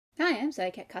Hi, I'm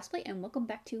Sayakat Cosplay and welcome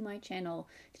back to my channel.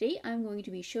 Today I'm going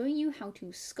to be showing you how to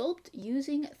sculpt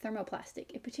using thermoplastic,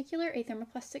 in particular a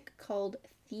thermoplastic called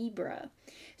thibra.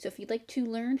 So if you'd like to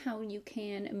learn how you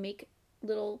can make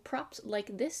little props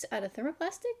like this out of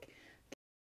thermoplastic, keep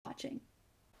watching.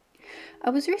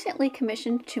 I was recently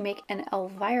commissioned to make an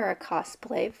Elvira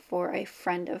cosplay for a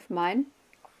friend of mine,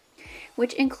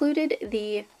 which included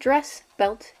the dress,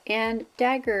 belt, and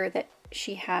dagger that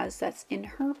she has that's in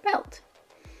her belt.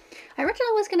 I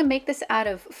originally was going to make this out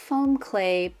of foam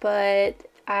clay, but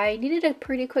I needed a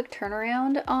pretty quick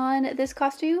turnaround on this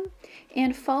costume,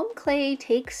 and foam clay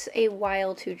takes a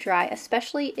while to dry,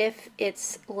 especially if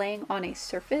it's laying on a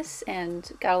surface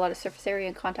and got a lot of surface area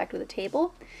in contact with a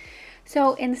table.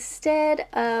 So instead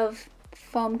of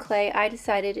foam clay, I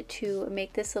decided to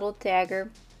make this little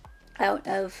dagger out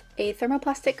of a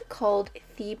thermoplastic called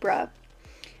thibra.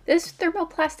 This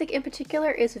thermoplastic in particular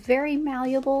is very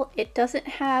malleable. It doesn't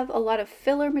have a lot of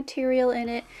filler material in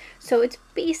it, so it's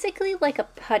basically like a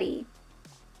putty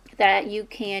that you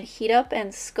can heat up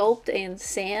and sculpt and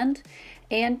sand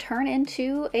and turn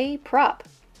into a prop.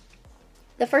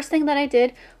 The first thing that I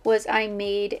did was I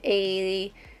made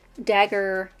a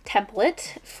dagger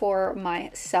template for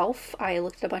myself. I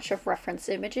looked at a bunch of reference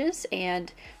images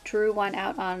and drew one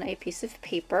out on a piece of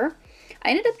paper. I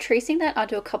ended up tracing that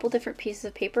onto a couple different pieces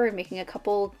of paper and making a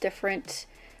couple different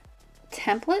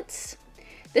templates.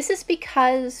 This is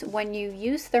because when you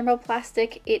use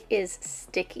thermoplastic, it is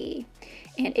sticky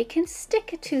and it can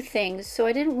stick to things. So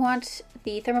I didn't want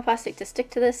the thermoplastic to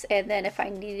stick to this, and then if I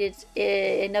needed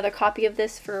another copy of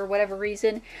this for whatever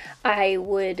reason, I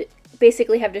would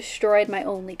basically have destroyed my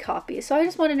only copy. So I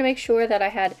just wanted to make sure that I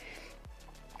had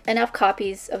enough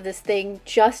copies of this thing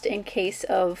just in case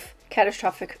of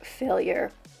catastrophic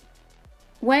failure.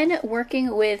 When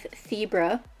working with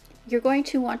thibra, you're going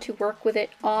to want to work with it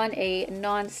on a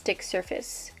non-stick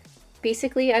surface.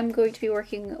 Basically, I'm going to be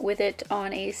working with it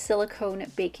on a silicone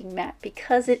baking mat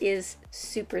because it is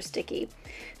super sticky.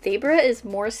 Thibra is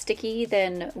more sticky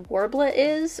than Warbla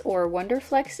is or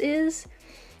Wonderflex is.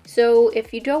 So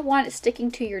if you don't want it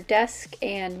sticking to your desk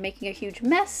and making a huge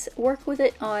mess, work with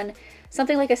it on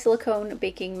something like a silicone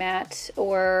baking mat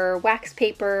or wax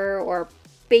paper or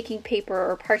baking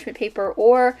paper or parchment paper,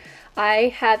 or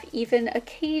I have even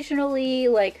occasionally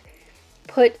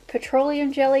put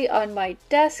petroleum jelly on my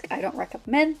desk. I don't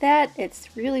recommend that.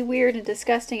 It's really weird and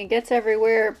disgusting and gets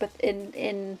everywhere, but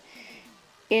in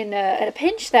a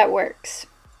pinch that works.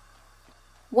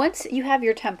 Once you have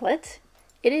your template,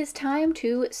 it is time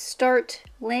to start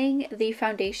laying the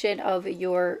foundation of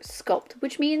your sculpt,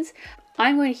 which means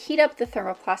I'm going to heat up the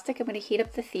thermoplastic. I'm going to heat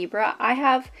up the thibra. I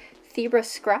have thibra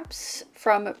scraps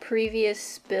from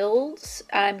previous builds.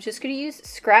 I'm just going to use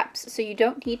scraps, so you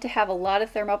don't need to have a lot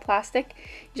of thermoplastic.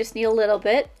 You just need a little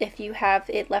bit. If you have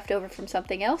it left over from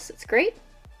something else, it's great.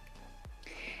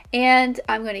 And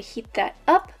I'm going to heat that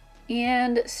up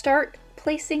and start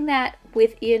placing that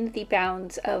within the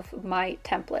bounds of my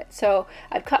template. So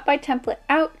I've cut my template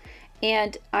out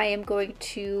and I am going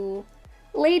to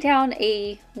lay down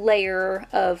a layer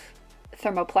of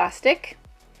thermoplastic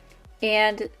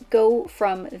and go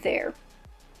from there.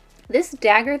 This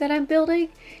dagger that I'm building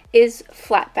is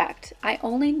flat backed. I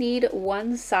only need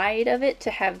one side of it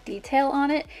to have detail on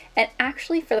it, and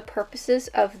actually for the purposes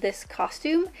of this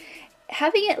costume,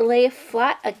 having it lay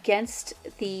flat against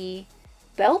the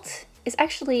belt is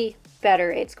actually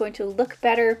better. It's going to look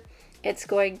better. It's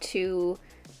going to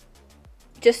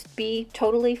just be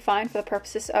totally fine for the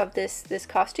purposes of this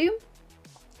costume.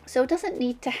 So it doesn't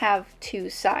need to have two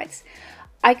sides.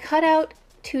 I cut out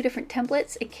two different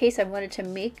templates in case I wanted to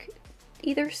make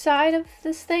either side of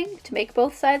this thing, to make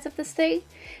both sides of this thing.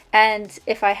 And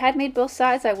if I had made both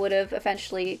sides, I would have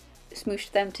eventually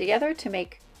smooshed them together to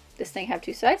make this thing have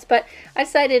two sides. But I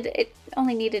decided it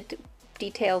only needed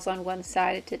details on one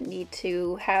side. It didn't need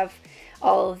to have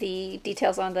all of the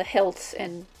details on the hilts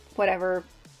and whatever.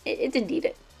 It didn't need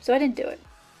it, so I didn't do it.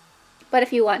 But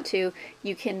if you want to,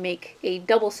 you can make a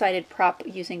double-sided prop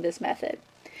using this method.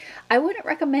 I wouldn't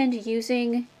recommend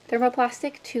using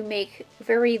thermoplastic to make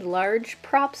very large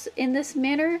props in this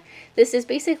manner. This is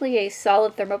basically a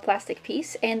solid thermoplastic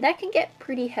piece, and that can get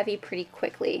pretty heavy pretty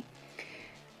quickly.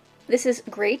 This is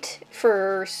great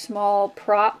for small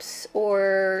props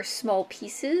or small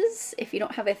pieces. If you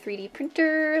don't have a 3D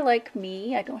printer like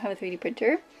me, I don't have a 3D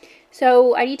printer.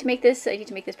 So I need to make this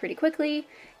pretty quickly,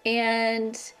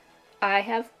 and I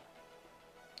have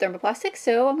thermoplastic,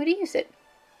 so I'm going to use it.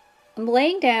 I'm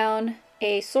laying down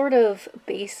a sort of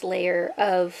base layer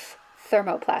of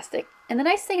thermoplastic. And the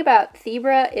nice thing about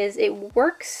thibra is it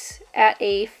works at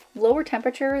a lower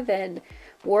temperature than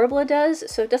Worbla does,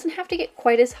 so it doesn't have to get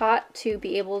quite as hot to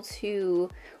be able to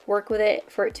work with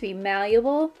it for it to be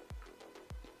malleable.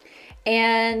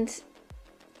 And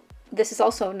this is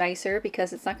also nicer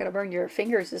because it's not going to burn your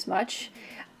fingers as much.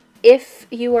 If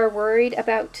you are worried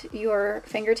about your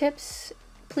fingertips,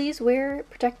 please wear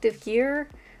protective gear.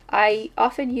 I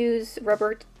often use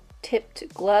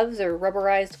rubber-tipped gloves or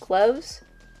rubberized gloves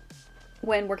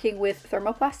when working with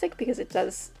thermoplastic because it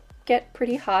does get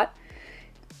pretty hot.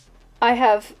 I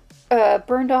have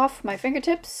burned off my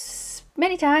fingertips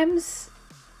many times,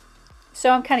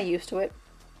 so I'm kind of used to it.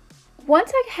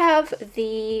 Once I have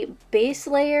the base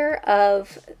layer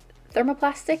of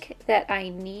thermoplastic that I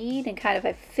need and kind of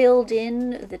I've filled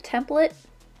in the template,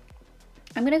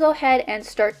 I'm going to go ahead and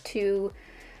start to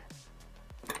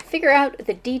figure out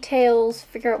the details,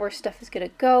 figure out where stuff is going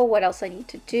to go, what else I need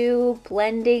to do,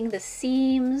 blending the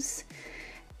seams.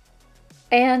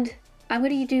 And I'm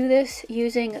going to do this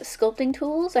using sculpting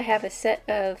tools. I have a set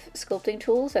of sculpting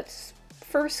tools that's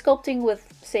for sculpting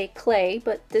with, say, clay,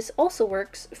 but this also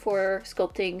works for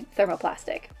sculpting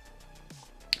thermoplastic.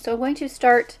 So I'm going to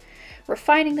start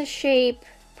refining the shape,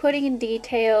 putting in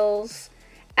details,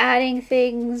 adding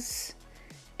things,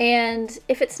 and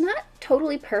if it's not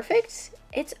totally perfect,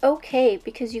 it's okay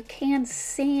because you can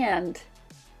sand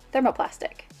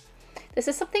thermoplastic. This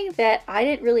is something that I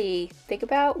didn't really think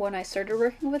about when I started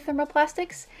working with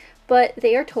thermoplastics, but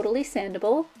they are totally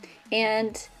sandable.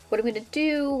 And what I'm going to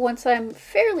do once I'm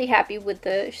fairly happy with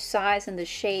the size and the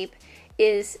shape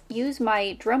is use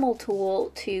my Dremel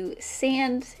tool to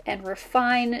sand and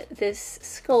refine this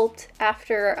sculpt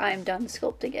after I'm done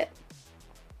sculpting it.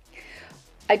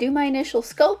 I do my initial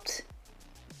sculpt,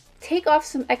 take off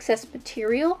some excess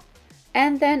material,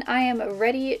 and then I am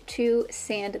ready to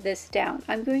sand this down.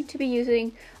 I'm going to be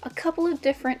using a couple of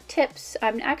different tips.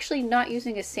 I'm actually not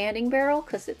using a sanding barrel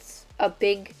because it's a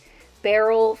big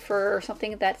barrel for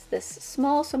something that's this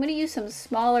small. So I'm going to use some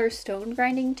smaller stone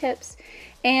grinding tips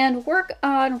and work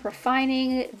on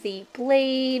refining the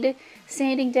blade,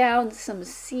 sanding down some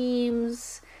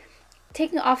seams,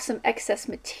 taking off some excess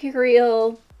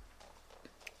material,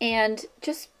 and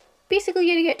just basically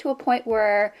getting it to a point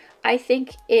where I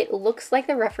think it looks like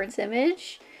the reference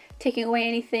image, taking away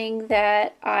anything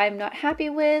that I'm not happy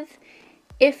with.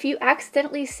 If you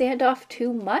accidentally sand off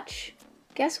too much,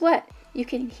 guess what? You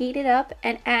can heat it up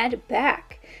and add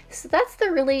back. So that's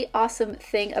the really awesome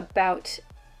thing about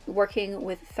working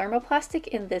with thermoplastic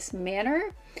in this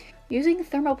manner. Using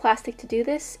thermoplastic to do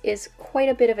this is quite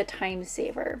a bit of a time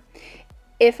saver.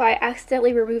 If I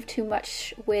accidentally remove too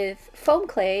much with foam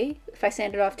clay, if I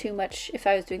sanded off too much, if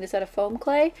I was doing this out of foam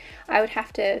clay, I would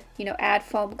have to, add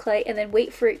foam clay and then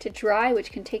wait for it to dry,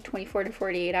 which can take 24 to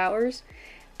 48 hours,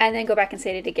 and then go back and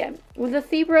sand it again. With the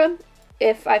thibra,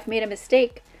 if I've made a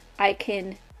mistake, I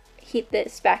can heat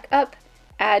this back up,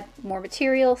 add more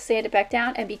material, sand it back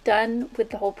down, and be done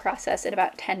with the whole process in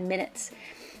about 10 minutes.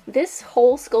 This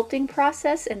whole sculpting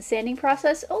process and sanding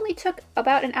process only took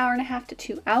about an hour and a half to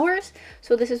 2 hours.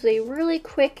 So this is a really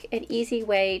quick and easy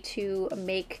way to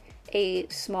make a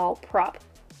small prop.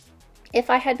 If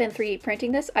I had been 3D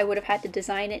printing this, I would have had to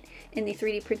design it in the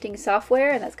 3D printing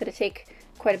software, and that's going to take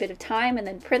quite a bit of time, and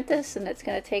then print this, and that's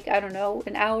going to take, I don't know,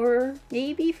 an hour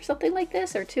maybe for something like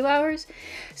this, or 2 hours.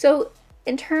 So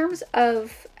in terms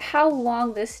of how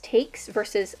long this takes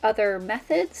versus other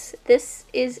methods, this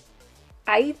is,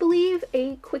 I believe,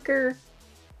 a quicker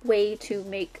way to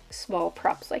make small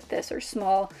props like this or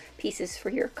small pieces for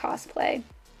your cosplay.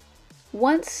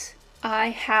 Once I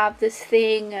have this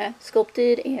thing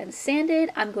sculpted and sanded,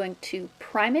 I'm going to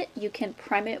prime it. You can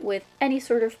prime it with any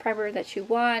sort of primer that you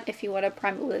want. If you want to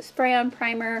prime it with a spray-on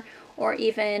primer, or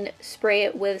even spray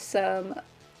it with some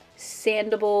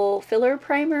sandable filler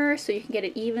primer so you can get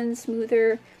it even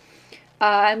smoother.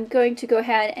 I'm going to go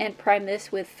ahead and prime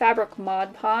this with fabric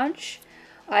Mod Podge.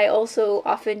 I also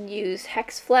often use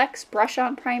Hex Flex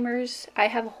brush-on primers. I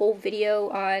have a whole video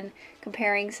on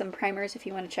comparing some primers if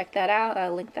you want to check that out.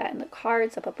 I'll link that in the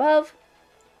cards up above.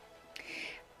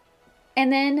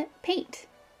 And then paint.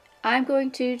 I'm going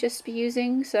to just be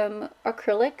using some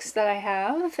acrylics that I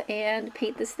have and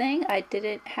paint this thing. I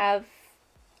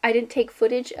didn't take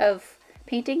footage of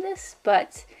painting this,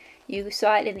 but you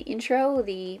saw it in the intro,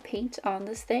 the paint on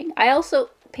this thing. I also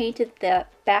painted the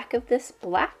back of this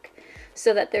black,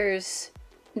 so that there's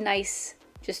nice,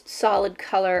 just solid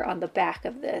color on the back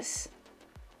of this.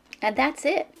 And that's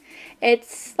it.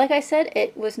 It's, like I said,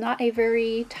 it was not a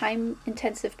very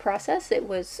time-intensive process. It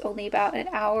was only about an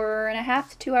hour and a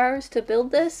half to 2 hours to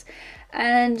build this,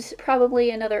 and probably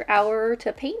another hour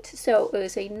to paint. So it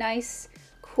was a nice,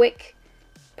 quick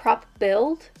prop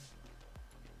build.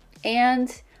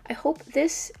 And I hope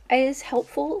this is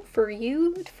helpful for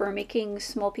you for making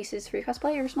small pieces for your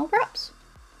cosplay or small props.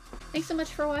 Thanks so much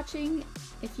for watching.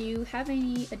 If you have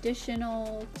any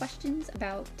additional questions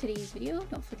about today's video,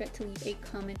 don't forget to leave a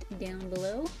comment down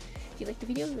below. If you liked the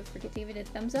video, don't forget to give it a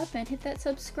thumbs up and hit that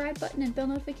subscribe button and bell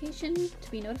notification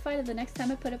to be notified of the next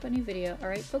time I put up a new video.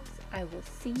 Alright folks, I will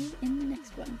see you in the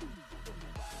next one.